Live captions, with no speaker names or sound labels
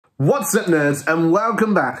What's up, nerds, and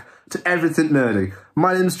welcome back to Everything Nerdy.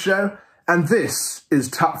 My name's Joe, and this is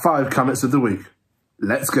Top 5 Comics of the Week.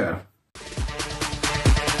 Let's go.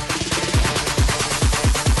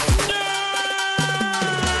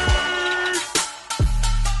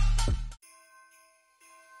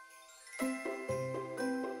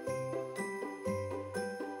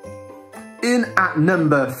 In at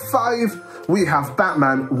number 5, we have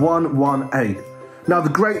Batman 118. Now,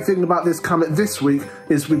 the great thing about this comic this week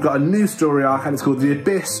is we've got a new story arc, and it's called The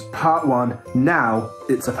Abyss Part 1, Now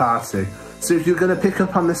It's a Party. So if you're going to pick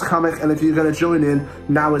up on this comic and if you're going to join in,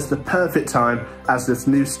 now is the perfect time as this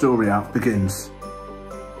new story arc begins.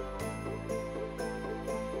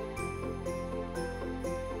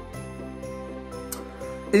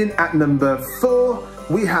 In at number 4,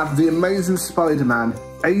 we have The Amazing Spider-Man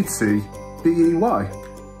 80 BEY.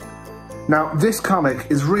 Now, this comic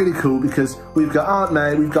is really cool because we've got Aunt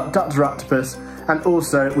May, we've got Dr. Octopus, and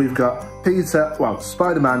also we've got Peter, well,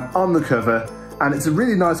 Spider-Man on the cover, and it's a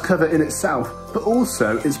really nice cover in itself, but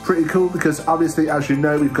also it's pretty cool because obviously, as you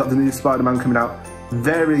know, we've got the new Spider-Man coming out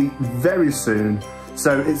very, very soon,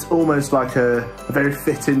 so it's almost like a very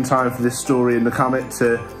fitting time for this story in the comic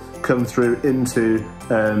to come through into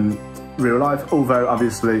real life, although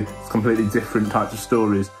obviously it's completely different types of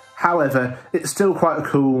stories. However, it's still quite a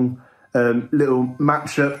cool little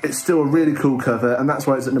matchup. It's still a really cool cover, and that's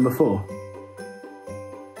why it's at number 4.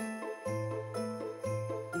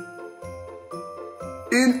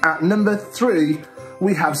 In at number 3,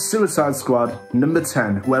 we have Suicide Squad number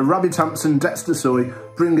 10, where Robbie Thompson, Dexter Soy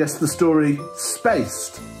bring us the story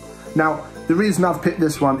Spaced. Now, the reason I've picked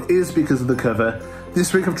this one is because of the cover.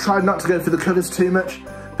 This week I've tried not to go for the covers too much,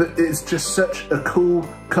 but it's just such a cool,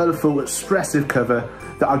 colourful, expressive cover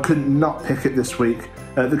that I could not pick it this week.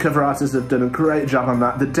 The cover artists have done a great job on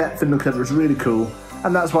that. The depth in the cover is really cool,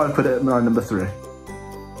 and that's why I put it at my number 3.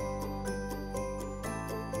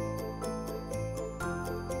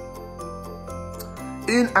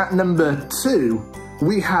 In at number 2,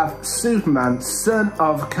 we have Superman, Son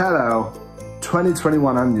of Kal-El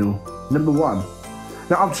 2021 Annual, number 1.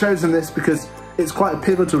 Now, I've chosen this because it's quite a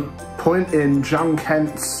pivotal point in John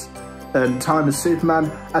Kent's time as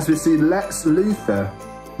Superman, as we see Lex Luthor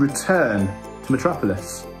return to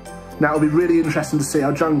Metropolis. Now, it'll be really interesting to see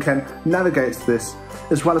how John Kent navigates this,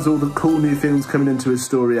 as well as all the cool new things coming into his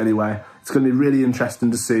story anyway. It's going to be really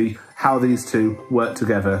interesting to see how these two work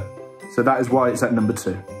together. So that is why it's at number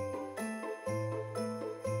 2.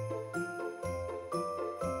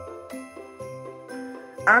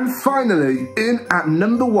 And finally, in at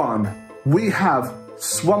number 1, we have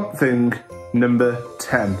Swamp Thing number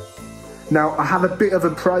 10. Now, I have a bit of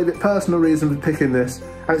a private, personal reason for picking this,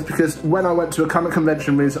 and it's because when I went to a comic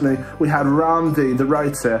convention recently, we had Ram V, the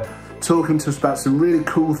writer, talking to us about some really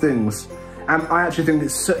cool things. And I actually think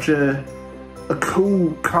it's such a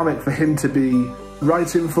cool comic for him to be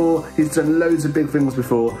writing for. He's done loads of big things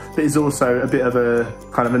before, but he's also a bit of a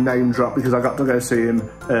kind of a name drop because I got to go see him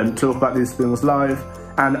talk about these things live.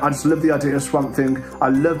 And I just love the idea of Swamp Thing. I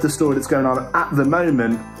love the story that's going on at the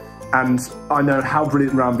moment, and I know how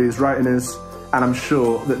brilliant Ram V's writing is, and I'm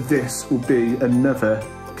sure that this will be another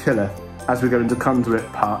killer as we go into Conduit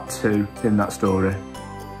Part 2 in that story.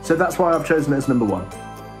 So that's why I've chosen it as number 1.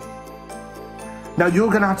 Now, you're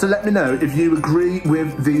going to have to let me know if you agree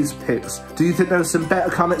with these picks. Do you think there were some better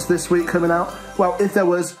comics this week coming out? Well, if there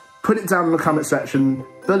was, put it down in the comment section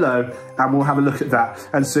below, and we'll have a look at that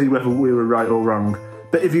and see whether we were right or wrong.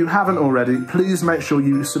 But if you haven't already, please make sure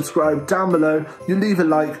you subscribe down below. You leave a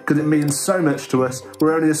like because it means so much to us.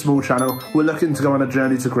 We're only a small channel. We're looking to go on a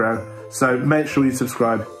journey to grow. So make sure you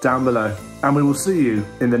subscribe down below. And we will see you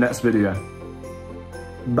in the next video.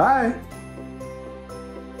 Bye.